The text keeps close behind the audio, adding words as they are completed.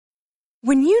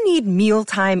When you need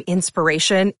mealtime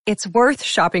inspiration, it's worth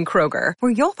shopping Kroger,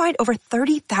 where you'll find over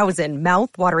 30,000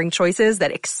 mouth-watering choices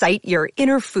that excite your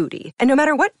inner foodie. And no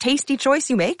matter what tasty choice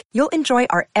you make, you'll enjoy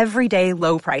our everyday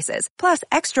low prices, plus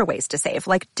extra ways to save,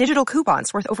 like digital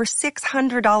coupons worth over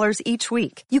 $600 each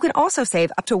week. You can also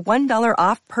save up to $1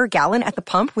 off per gallon at the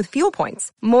pump with fuel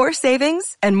points. More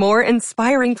savings and more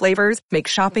inspiring flavors make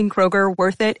shopping Kroger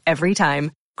worth it every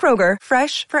time. Kroger,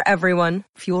 fresh for everyone.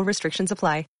 Fuel restrictions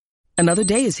apply. Another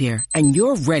day is here, and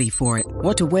you're ready for it.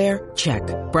 What to wear? Check.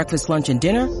 Breakfast, lunch, and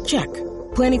dinner? Check.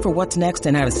 Planning for what's next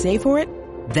and how to save for it?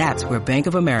 That's where Bank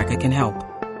of America can help.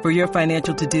 For your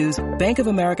financial to-dos, Bank of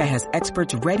America has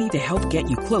experts ready to help get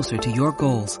you closer to your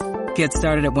goals. Get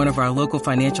started at one of our local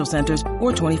financial centers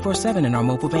or 24/7 in our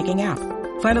mobile banking app.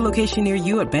 Find a location near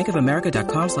you at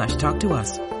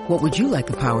bankofamerica.com/talktous. What would you like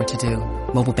the power to do?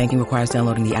 Mobile banking requires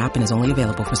downloading the app and is only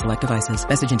available for select devices.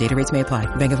 Message and data rates may apply.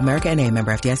 Bank of America N.A.,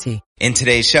 member FDIC. In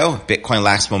today's show, Bitcoin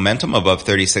lacks momentum above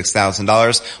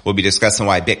 $36,000. We'll be discussing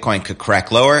why Bitcoin could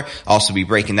crack lower. Also be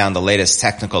breaking down the latest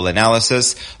technical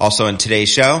analysis. Also in today's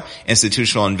show,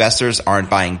 institutional investors aren't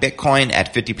buying Bitcoin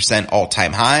at 50%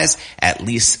 all-time highs, at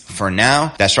least for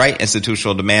now. That's right,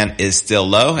 institutional demand is still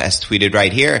low, as tweeted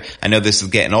right here. I know this is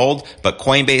getting old, but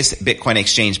Coinbase Bitcoin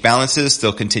exchange balances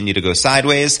still continue to go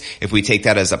sideways. If we take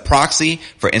that as a proxy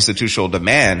for institutional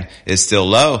demand is still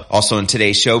low. Also in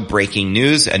today's show, breaking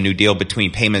news, a new deal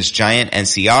between payments giant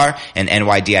NCR and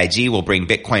NYDIG will bring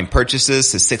Bitcoin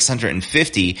purchases to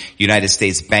 650 United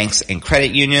States banks and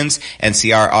credit unions.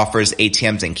 NCR offers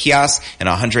ATMs and kiosks in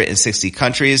 160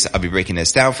 countries. I'll be breaking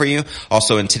this down for you.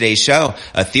 Also in today's show,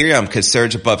 Ethereum could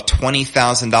surge above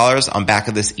 $20,000 on back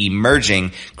of this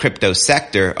emerging crypto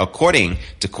sector, according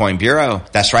to Coin Bureau.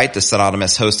 That's right, the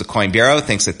synonymous host of Coin Bureau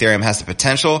thinks Ethereum has the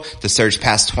potential to surge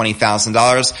past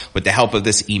 $20,000 with the help of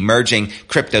this emerging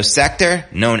crypto sector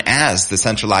known as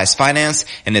decentralized finance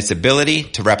and its ability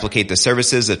to replicate the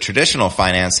services of traditional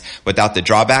finance without the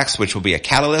drawbacks, which will be a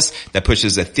catalyst that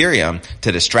pushes Ethereum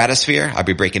to the stratosphere. I'll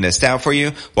be breaking this down for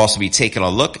you. We'll also be taking a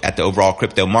look at the overall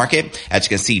crypto market. As you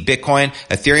can see, Bitcoin,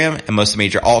 Ethereum, and most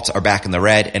major alts are back in the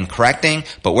red and correcting.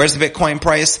 But where's the Bitcoin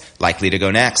price? Likely to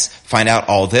go next. Find out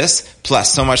all this,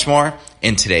 plus so much more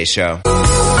in today's show.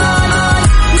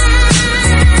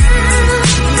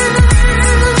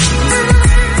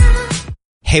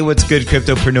 Hey, what's good,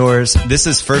 cryptopreneurs? This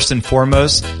is first and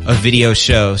foremost a video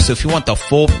show. So if you want the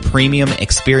full premium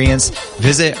experience,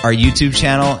 visit our YouTube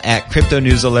channel at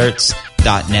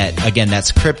cryptonewsalerts.net. Again,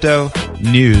 that's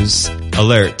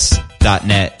cryptonewsalerts.net.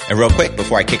 And real quick,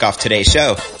 before I kick off today's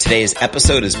show, today's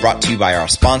episode is brought to you by our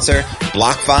sponsor,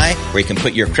 BlockFi, where you can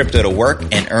put your crypto to work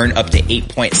and earn up to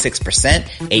 8.6%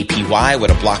 APY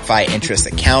with a BlockFi interest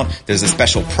account. There's a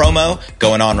special promo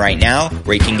going on right now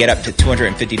where you can get up to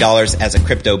 $250 as a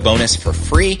crypto bonus for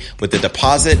free with a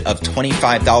deposit of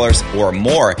 $25 or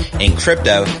more in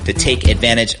crypto. To take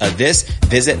advantage of this,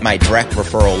 visit my direct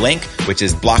referral link, which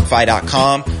is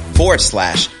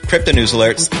blockfi.com/Crypto News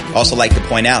Alerts. Also like to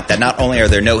point out that not only are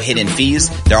there no hidden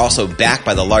fees, they're also backed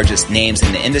by the largest names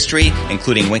in the industry,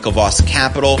 including Winklevoss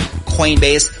Capital,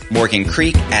 Coinbase, Morgan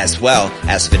Creek, as well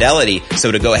as Fidelity.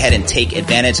 So to go ahead and take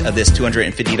advantage of this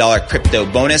 $250 crypto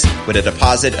bonus with a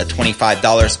deposit of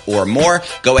 $25 or more,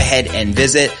 go ahead and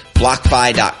visit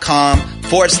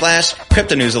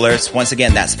blockfi.com/Crypto News Alerts. Once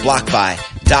again, that's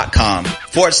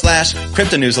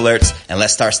blockfi.com/Crypto News Alerts. And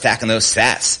let's start stacking those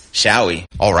sats, shall we?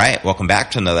 All right. Welcome back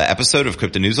to another episode of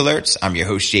Crypto News Alerts. I'm your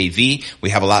host, JV.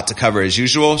 We have a lot to cover as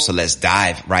usual, so let's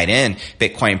dive right in.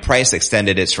 Bitcoin price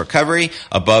extended its recovery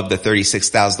above the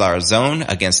 $36,000 zone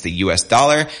against the US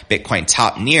dollar. Bitcoin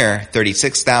topped near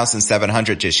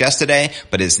 36,700 just yesterday,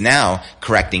 but is now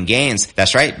correcting gains.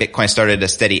 That's right. Bitcoin started a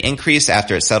steady increase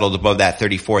after it settled above that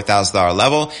 $34,000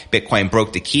 level. Bitcoin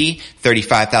broke the key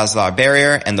 $35,000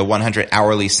 barrier and the 100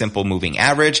 hourly simple moving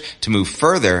average to move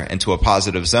further into a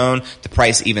positive zone. The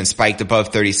price even spiked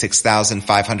above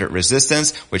 36,500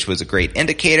 resistance, which was a great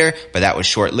indicator, but that was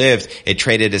short-lived. It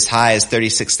traded as high as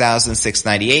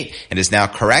 36,698 and is now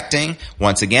correcting.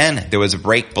 Once again, there was a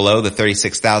break below the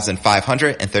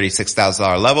 36,500 and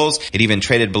 $36,000 levels. It even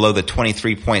traded below the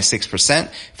 23.6%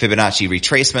 Fibonacci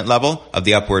retracement level of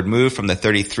the upward move from the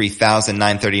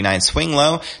 33,939 swing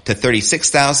low to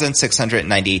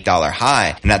 $36,698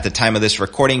 high. And at the time of this this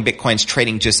recording, Bitcoin's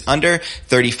trading just under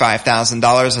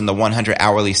 $35,000 on the 100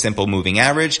 hourly simple moving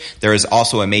average. There is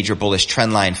also a major bullish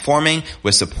trend line forming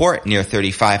with support near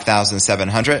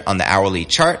 35,700 on the hourly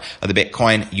chart of the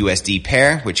Bitcoin USD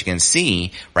pair, which you can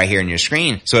see right here on your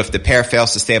screen. So if the pair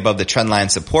fails to stay above the trend line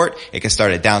support, it can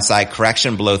start a downside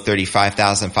correction below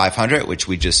 35,500, which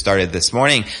we just started this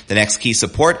morning. The next key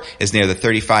support is near the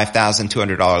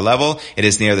 $35,200 level. It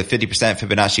is near the 50%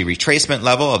 Fibonacci retracement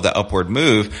level of the upward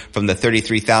move from the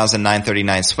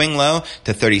 33,939 swing low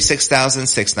to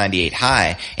 36,698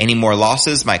 high. Any more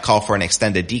losses might call for an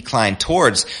extended decline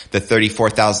towards the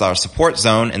 $34,000 support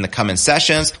zone in the coming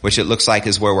sessions, which it looks like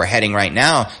is where we're heading right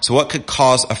now. So what could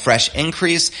cause a fresh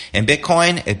increase in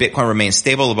Bitcoin? If Bitcoin remains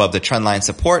stable above the trendline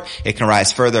support, it can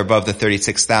rise further above the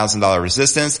 $36,000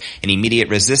 resistance. An immediate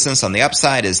resistance on the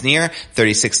upside is near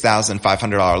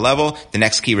 $36,500 level. The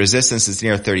next key resistance is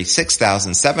near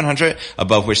 36,700,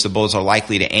 above which the bulls are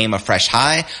likely to aim a fresh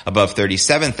high above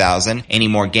 37,000. Any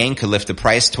more gain could lift the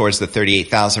price towards the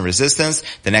 38,000 resistance.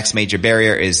 The next major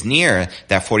barrier is near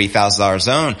that $40,000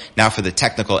 zone. Now for the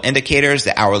technical indicators,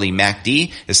 the hourly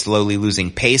MACD is slowly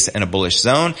losing pace in a bullish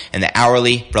zone, and the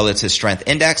hourly relative strength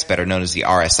index, better known as the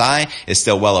RSI, is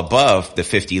still well above the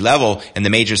 50 level. And the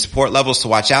major support levels to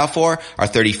watch out for are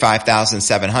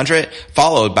 35,700,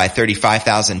 followed by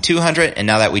 35,200. And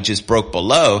now that we just broke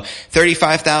below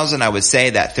 35,000, I would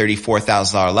say that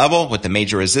 $34,000 level with the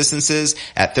major resistances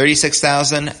at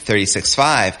 36,000,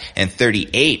 36,500, and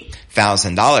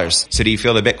 $38,000. So do you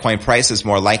feel the Bitcoin price is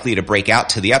more likely to break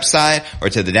out to the upside or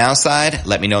to the downside?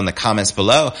 Let me know in the comments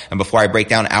below. And before I break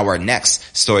down our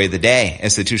next story of the day,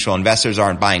 institutional investors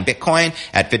aren't buying Bitcoin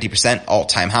at 50%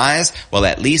 all-time highs. Well,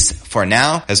 at least for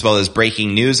now, as well as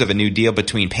breaking news of a new deal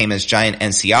between payments giant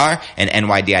NCR and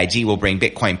NYDIG will bring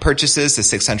Bitcoin purchases to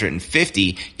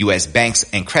 650 U.S. banks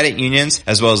and credit unions,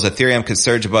 as well as Ethereum could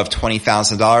surge above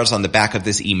 $20,000 on the back of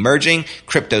this emerging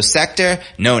crypto sector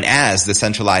known as the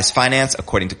centralized finance,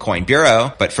 according to Coin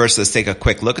Bureau. But first, let's take a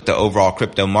quick look at the overall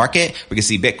crypto market. We can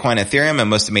see Bitcoin, Ethereum, and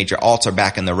most of the major alts are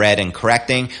back in the red and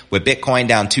correcting, with Bitcoin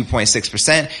down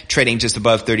 2.6%, trading just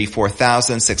above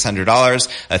 $34,600.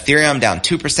 Ethereum down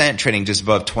 2%, trading just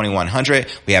above $2,100.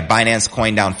 We have Binance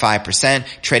Coin down 5%,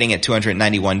 trading at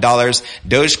 $291.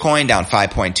 Dogecoin down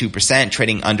 5.2%,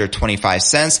 trading under 25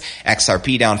 cents.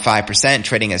 XRP down 5%,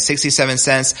 trading at 67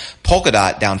 cents.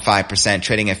 Polkadot down 5%,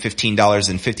 trading at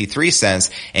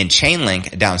 $15.53. And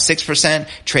Chainlink down 6%,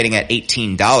 trading at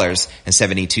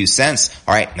 $18.72.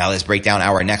 All right, now let's break down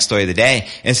our next story of the day.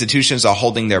 Institutions are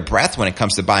holding their breath when it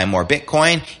comes to buying more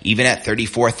Bitcoin, even at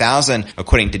 34,000.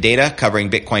 According to data covering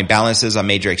Bitcoin balances on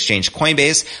major exchange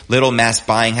Coinbase, little mass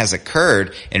buying has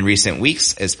occurred in recent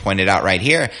weeks, as pointed out right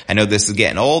here. I know this is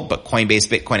getting old, but Coinbase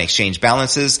Bitcoin exchange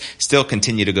balances still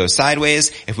continue to go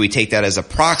sideways. If we take that as a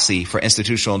proxy for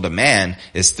institutional demand,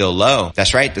 is still low.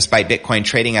 That's right, despite Bitcoin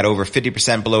trading at over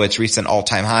 50% below its recent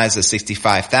all-time highs of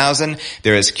 65,000,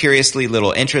 there is curiously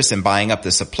little interest in buying up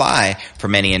the supply for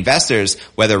many investors.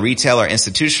 Whether retail or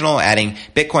institutional, adding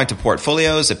Bitcoin to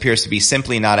portfolios appears to be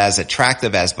simply not as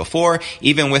attractive as before,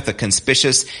 even with a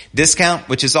conspicuous discount,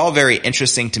 which is all very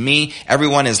interesting to me.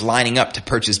 Everyone is lining up to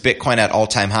purchase Bitcoin at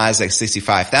all-time highs like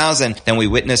 65,000. Then we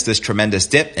witnessed this tremendous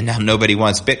dip, and now nobody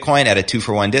wants Bitcoin at a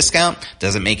 2-for-1 discount.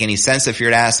 Doesn't make any sense if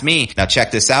you're to ask me. Now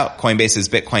check this out. Coinbase's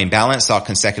Bitcoin balance saw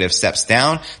consecutive steps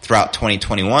down throughout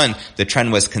 2021. The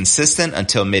trend was consistent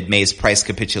until mid-May's price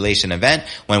capitulation event,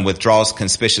 when withdrawals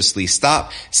conspicuously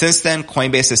stopped. Since then,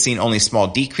 Coinbase has seen only small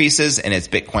decreases in its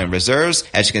Bitcoin reserves.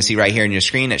 As you can see right here on your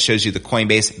screen, it shows you the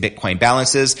Coinbase Bitcoin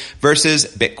balances versus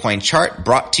Bitcoin chart,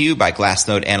 brought to you by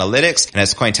Glassnode Analytics. And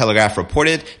as Cointelegraph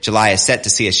reported, July is set to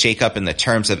see a shakeup in the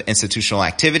terms of institutional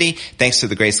activity thanks to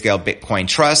the Grayscale Bitcoin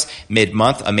Trust.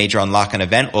 Mid-month, a major unlocking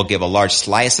event will give a large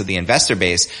slice of the investor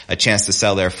base a chance to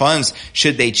sell their funds.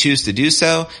 Should they choose to do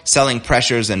so, selling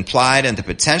pressures implied and the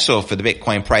potential for the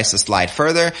Bitcoin price to slide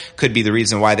further could be the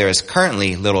reason why there is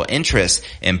currently little interest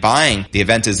in buying. The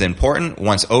event is important.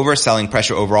 Once over, selling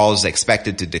pressure overall is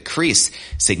expected to decrease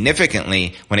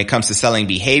significantly. When it comes to selling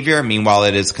behavior, meanwhile,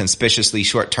 it is conspicuously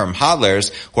short-term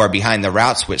hodlers who are behind the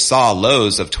routes, which saw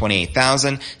lows of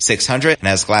 28,600. And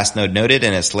as Glassnode noted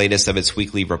in its latest of its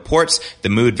weekly reports, the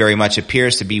mood very much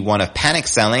appears to be one of panic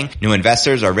selling. New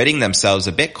investors are ridding themselves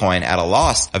of Bitcoin at a loss.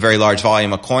 loss. A very large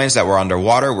volume of coins that were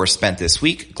underwater were spent this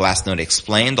week, Glassnode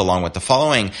explained, along with the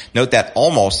following. Note that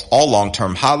almost all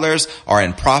long-term hodlers are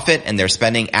in profit and their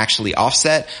spending actually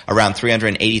offset around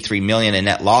 $383 million in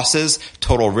net losses.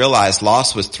 Total realized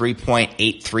loss was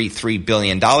 $3.833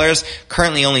 billion.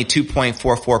 Currently only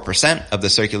 2.44% of the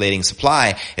circulating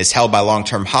supply is held by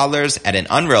long-term hodlers at an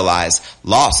unrealized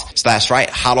loss. /right,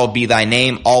 hodl be thy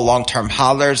name. All long-term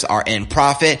hodlers are in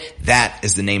profit. That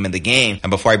is the name of the game. And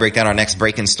before I break down our next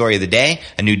breaking story of the day,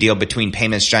 a new deal between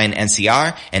payments giant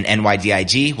NCR and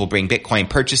NYDIG will bring Bitcoin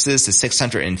purchases to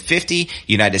 650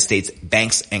 United States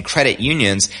banks and credit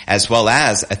unions, as well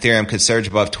as Ethereum could surge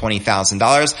above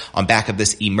 $20,000 on back of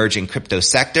this emerging crypto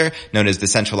sector known as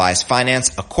decentralized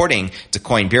finance, according to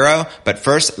Coin Bureau. But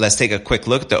first, let's take a quick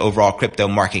look at the overall crypto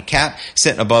market cap,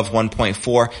 sitting above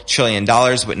 $1.4 trillion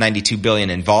with $92 billion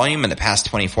in volume in the past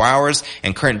 24 hours,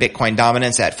 and current Bitcoin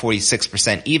dominance at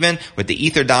 46% even, with the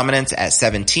Ether dominance at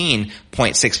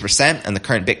 17.6% and the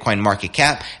current Bitcoin market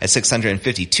cap at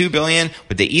 $652 billion,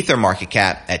 with the Ether market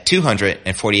cap at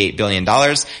 $248 billion.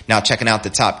 Now checking out the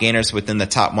top gainers within the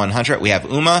top 100, we have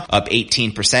UMA up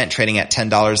 18%, trading at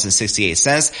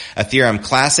 $10.68. Ethereum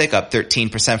Classic up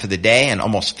 13% for the day and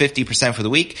almost 50% for the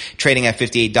week, trading at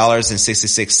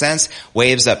 $58.66.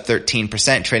 Waves up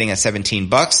 13%, trading at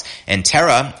 $17. And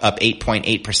Terra up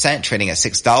 8.8%, trading at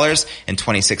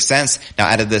 $6.26. Now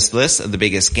out of this list of the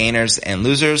biggest gainers and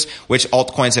losers, which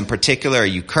altcoins in particular are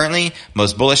you currently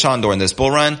most bullish on during this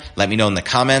bull run? Let me know in the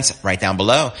comments right down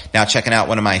below. Now checking out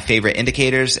one of my favorite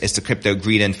indicators is the Crypto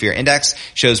Greed and Fear Index.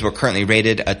 Shows we're currently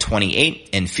rated a 28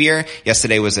 in fear.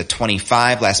 Yesterday was a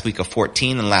 25, last week a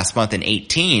 14, and last month an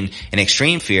 18 in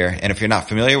extreme fear. And if you're not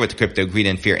familiar with the Crypto Greed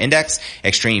and Fear Index,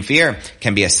 extreme fear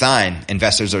can be a sign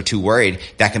investors are too worried.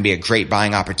 That can be a great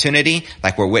buying opportunity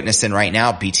like we're witnessing right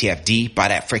now. BTFD, buy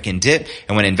that freaking dip.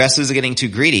 And when investors are getting too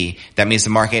greedy, that means the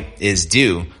market is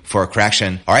due for a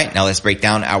correction. All right, now let's break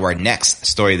down our next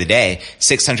story of the day.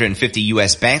 650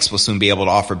 U.S. banks will soon be able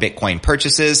to offer Bitcoin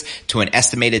purchases to an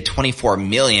estimated 24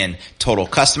 million total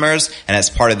customers. And as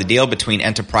part of the deal between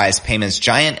enterprise payments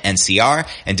giant NCR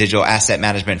and digital asset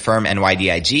management firm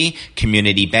NYDIG,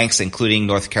 community banks including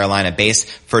North Carolina-based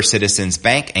First Citizens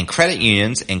Bank and credit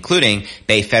unions including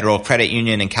Bay Federal Credit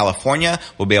Union in California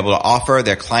will be able to offer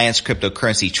their clients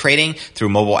cryptocurrency trading through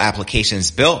mobile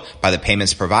applications built by the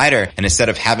payments provider. And instead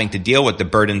of having to deal with the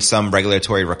burdensome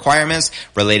regulatory requirements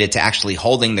related to actually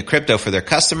holding the crypto for their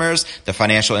customers, the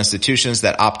financial institutions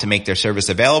that opt to make their service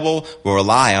available will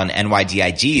rely on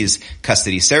NYDIG's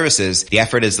custody services. The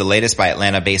effort is the latest by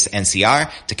Atlanta-based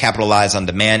NCR to capitalize on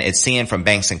demand it's seeing from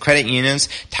banks and credit unions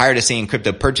tired of seeing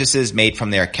crypto purchases made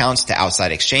from their accounts to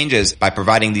outside exchanges. By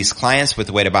providing these clients with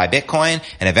a way to buy Bitcoin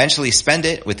and eventually spend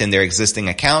it within their existing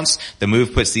accounts, the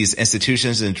move puts these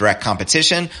institutions in direct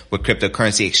competition with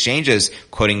cryptocurrency exchanges.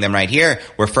 Quoting them right here,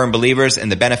 we're firm believers in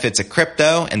the benefits of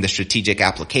crypto and the strategic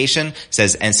application,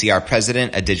 says NCR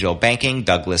President of Digital Banking,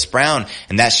 Douglas Brown.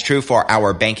 And that's true for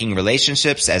our banking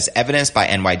relationships as evidenced by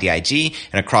NYDIG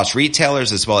and across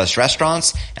retailers as well as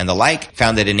restaurants and the like.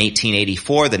 Founded in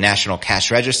 1884, the National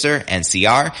Cash Register,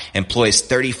 NCR, employs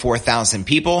 34,000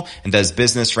 people and does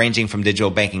business ranging from digital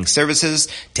banking services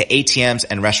to ATMs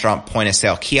and restaurant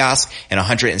point-of-sale kiosks in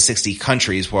 160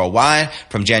 countries worldwide.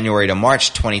 From January to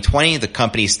March 2020, the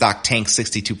company stock tanked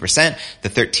 62% to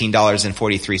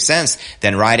 $13.43,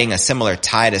 then riding a similar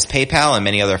tide as PayPal and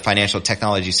many other financial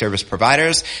technology service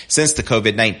providers. Since the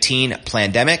COVID-19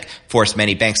 pandemic forced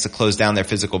many banks to close down their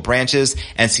physical branches,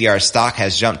 NCR stock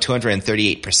has jumped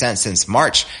 238% since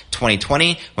March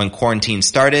 2020 when quarantine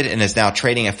started and is now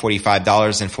trading at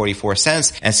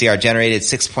 $45.44. NCR generated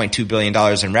 $6.2 billion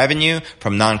in revenue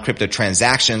from non-crypto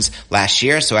transactions last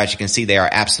year. So as you can see, they are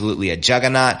absolutely a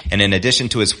juggernaut. And in addition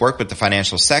to its work with the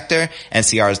financial sector,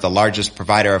 NCR is the largest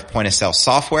provider of point-of-sale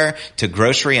software to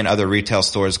grocery and other retail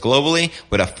stores globally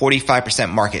with a 45%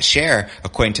 market share,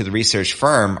 according to the research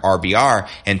firm RBR.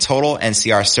 In total,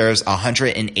 NCR serves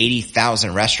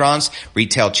 180,000 restaurants,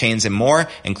 retail chains, and more,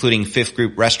 including Fifth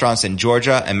Group restaurants in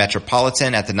Georgia and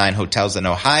Metropolitan at the 9 hotels in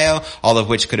Ohio, all of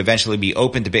which could eventually be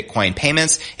open to Bitcoin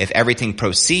payments if everything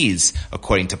proceeds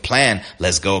according to plan.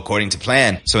 Let's go according to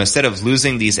plan. So instead of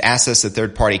losing these assets to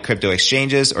third-party crypto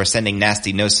exchanges or sending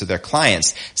nasty notes to their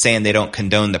clients saying they don't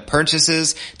condone the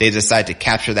purchases. They decide to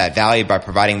capture that value by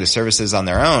providing the services on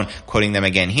their own. Quoting them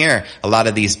again here, a lot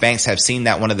of these banks have seen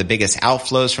that one of the biggest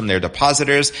outflows from their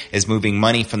depositors is moving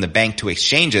money from the bank to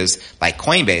exchanges like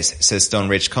Coinbase, says Stone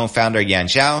Ridge co-founder Yan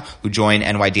Zhao, who joined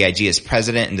NYDIG as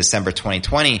president in December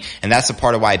 2020. And that's a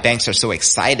part of why banks are so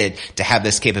excited to have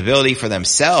this capability for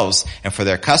themselves and for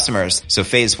their customers. So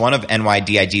phase one of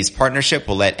NYDIG's partnership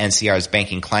will let NCR's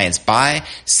banking clients buy,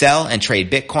 sell, and trade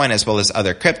Bitcoin as well as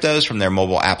other cryptos from their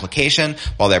mobile application,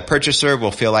 while their purchaser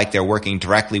will feel like they're working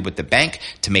directly with the bank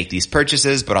to make these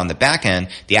purchases. But on the back end,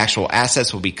 the actual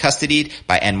assets will be custodied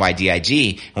by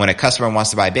NYDIG. And when a customer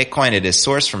wants to buy Bitcoin, it is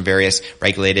sourced from various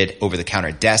regulated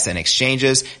over-the-counter desks and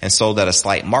exchanges and sold at a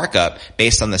slight markup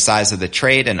based on the size of the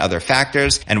trade and other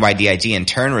factors. NYDIG in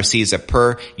turn receives a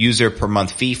per user per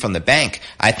month fee from the bank.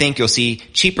 I think you'll see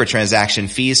cheaper transaction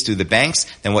fees through the banks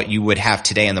than what you would have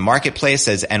today in the marketplace,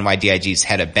 says NYDIG's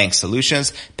head of bank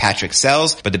solutions, Patrick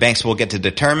Sells, but the banks will get to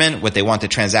determine what they want the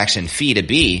transaction fee to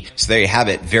be. So there you have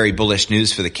it. Very bullish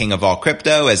news for the king of all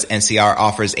crypto, as NCR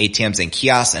offers ATMs and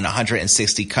kiosks in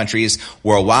 160 countries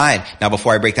worldwide. Now,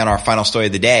 before I break down our final story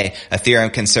of the day,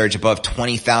 Ethereum can surge above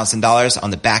 $20,000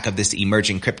 on the back of this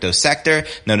emerging crypto sector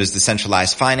known as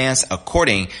decentralized finance,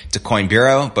 according to Coin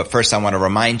Bureau. But first, I want to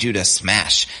remind you to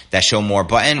smash that show more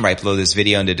button right below this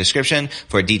video in the description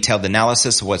for a detailed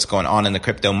analysis of what's going on in the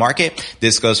crypto market.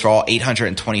 This goes for all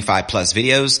 825 plus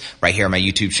videos right here on my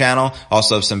YouTube channel.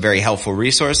 Also have some very helpful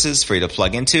resources for you to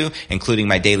plug into, including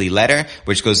my daily letter,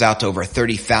 which goes out to over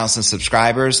 30,000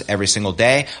 subscribers every single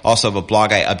day. Also have a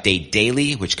blog I update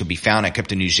daily, which could be found at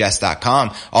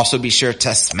cryptonewsjest.com. Also be sure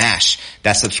to smash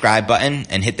that subscribe button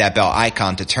and hit that bell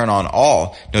icon to turn on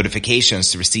all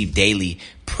notifications to receive daily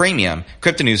premium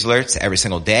crypto news alerts every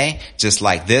single day, just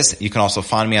like this. You can also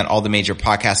find me on all the major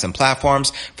podcasts and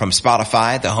platforms, from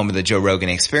Spotify, the home of the Joe Rogan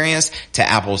Experience, to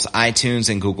Apple's iTunes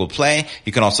and Google Play.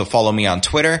 You can also follow me on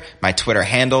Twitter. My Twitter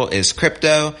handle is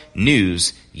Crypto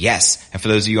News. Yes. And for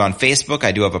those of you on Facebook,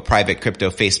 I do have a private crypto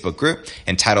Facebook group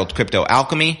entitled Crypto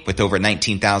Alchemy with over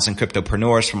 19,000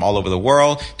 cryptopreneurs from all over the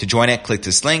world. To join it, click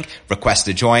this link, request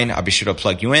to join. I'll be sure to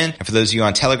plug you in. And for those of you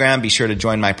on Telegram, be sure to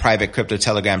join my private crypto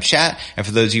Telegram chat. And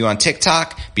for those of you on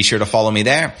TikTok, be sure to follow me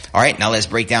there. All right. Now let's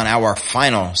break down our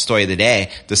final story of the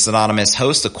day. This anonymous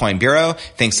host of Coin Bureau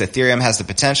thinks Ethereum has the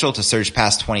potential to surge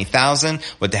past 20,000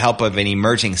 with the help of an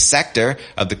emerging sector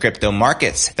of the crypto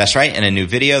markets. That's right. In a new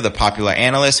video, the popular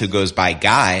analyst who goes by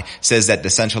Guy says that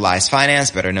decentralized finance,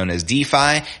 better known as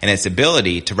DeFi, and its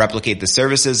ability to replicate the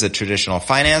services of traditional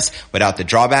finance without the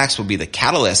drawbacks will be the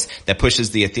catalyst that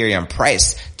pushes the Ethereum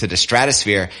price to the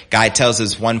stratosphere. Guy tells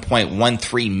his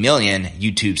 1.13 million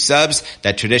YouTube subs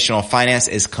that traditional finance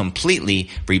is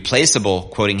completely replaceable.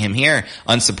 Quoting him here,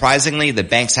 unsurprisingly, the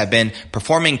banks have been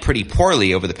performing pretty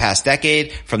poorly over the past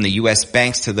decade, from the US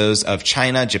banks to those of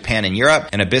China, Japan, and Europe.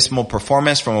 An abysmal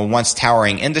performance from a once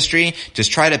towering industry.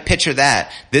 Just try to picture that.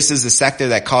 This is the sector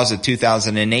that caused the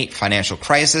 2008 financial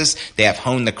crisis. They have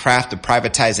honed the craft of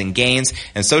privatizing gains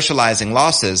and socializing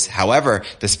losses. However,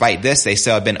 despite this, they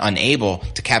still have been unable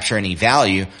to capture any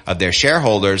value of their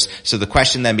shareholders. So the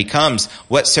question then becomes,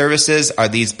 what services are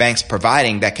these banks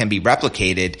providing that can be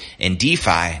replicated in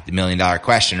DeFi? The million-dollar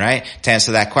question, right? To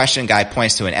answer that question, Guy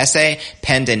points to an essay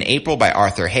penned in April by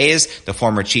Arthur Hayes, the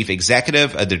former chief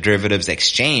executive of the derivatives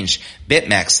exchange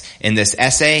BitMEX. In this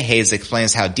essay, Hayes explains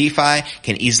how DeFi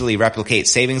can easily replicate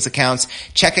savings accounts,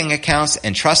 checking accounts,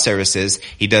 and trust services.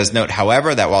 He does note,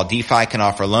 however, that while DeFi can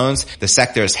offer loans, the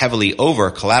sector is heavily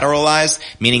over-collateralized,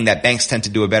 meaning that banks tend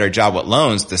to do a better job with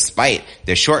loans despite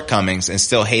their shortcomings. And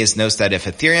still, Hayes notes that if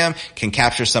Ethereum can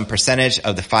capture some percentage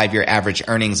of the 5-year average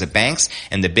earnings of banks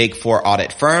and the big 4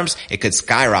 audit firms, it could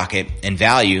skyrocket in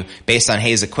value. Based on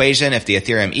Hayes' equation, if the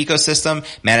Ethereum ecosystem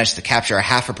managed to capture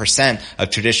 0.5% of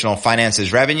traditional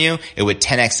finance's revenue, it would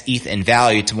 10x ETH in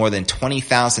value to more than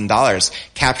 $20,000,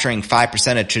 capturing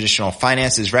 5% of traditional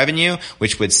finance's revenue,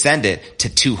 which would send it to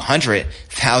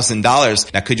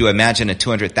 $200,000. Now, could you imagine a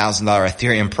 $200,000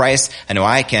 Ethereum price? I know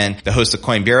I can. The host of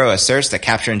Coin Bureau asserts that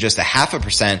capturing just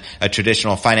 0.5% of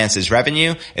traditional finance's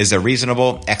revenue is a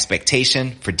reasonable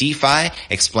expectation for DeFi,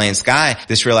 explains Guy.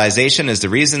 This realization is the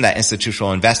reason that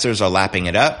institutional investors are lapping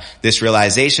it up. This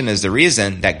realization is the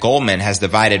reason that Goldman has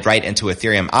divided right into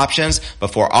Ethereum options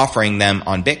before offering them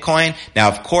on Bitcoin. Now,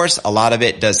 of course, a lot of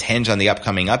it does hinge on the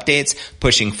upcoming updates.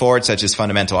 Pushing forward, such as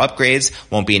fundamental upgrades,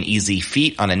 won't be an easy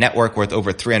feat on a network worth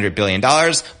over $300 billion,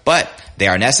 but they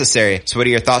are necessary. So what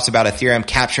are your thoughts about Ethereum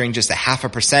capturing just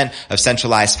 0.5% of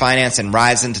centralized finance and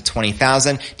rising to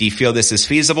 20,000? Do you feel this is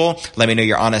feasible? Let me know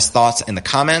your honest thoughts in the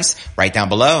comments right down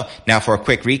below. Now for a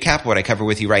quick recap of what I covered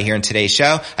with you right here in today's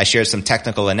show, I shared some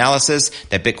technical analysis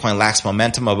that Bitcoin lacks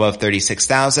momentum above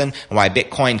 36,000 and why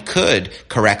Bitcoin could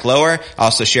correct lower. I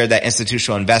also shared that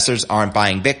institutional investors aren't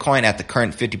buying Bitcoin at the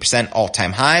current 50%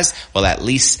 all-time highs. Well, at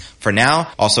least for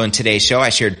now. Also in today's show, I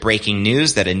shared breaking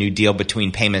news that a new deal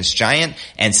between payments giant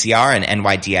NCR and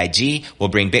NYDIG will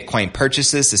bring Bitcoin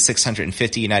purchases to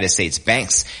 650 United States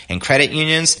banks and credit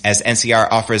unions, as NCR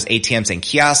offers ATMs and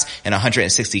kiosks in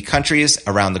 160 countries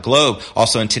around the globe.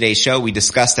 Also in today's show, we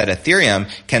discussed that Ethereum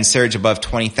can surge above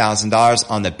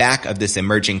 $20,000 on the back of this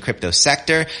emerging crypto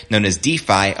sector known as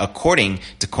DeFi, according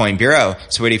to Coin Bureau.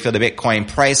 So where do you feel the Bitcoin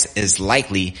price is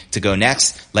likely to go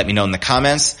next? Let me know in the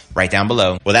comments right down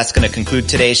below. Well, that's going to conclude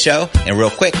today's show. And real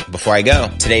quick, before I go,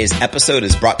 today's episode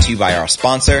is brought to you by our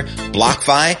sponsor,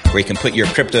 BlockFi, where you can put your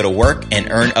crypto to work and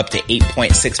earn up to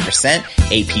 8.6%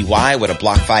 APY with a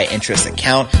BlockFi interest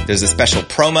account. There's a special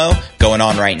promo going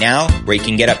on right now where you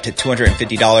can get up to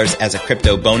 $250 as a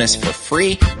crypto bonus for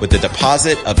free with a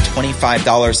deposit of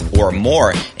 $25 or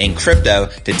more in crypto.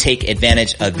 To take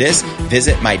advantage of this,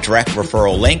 visit my direct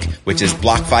referral link, which is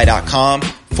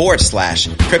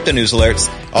blockfi.com/crypto news alerts.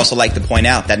 Also like to point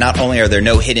out that not only are there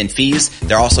no hidden fees,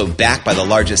 they're also backed by the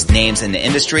largest names in the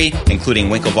industry, including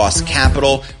Winklevoss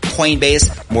Capital, Coinbase,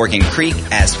 Morgan Creek,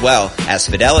 as well as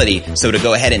Fidelity. So to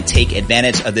go ahead and take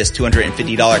advantage of this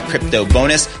 $250 crypto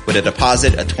bonus with a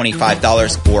deposit of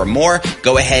 $25 or more,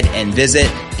 go ahead and visit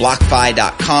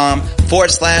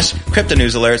blockfi.com/crypto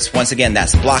news alerts. Once again,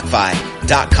 that's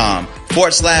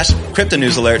blockfi.com/crypto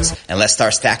news alerts. And let's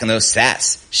start stacking those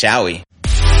sats, shall we?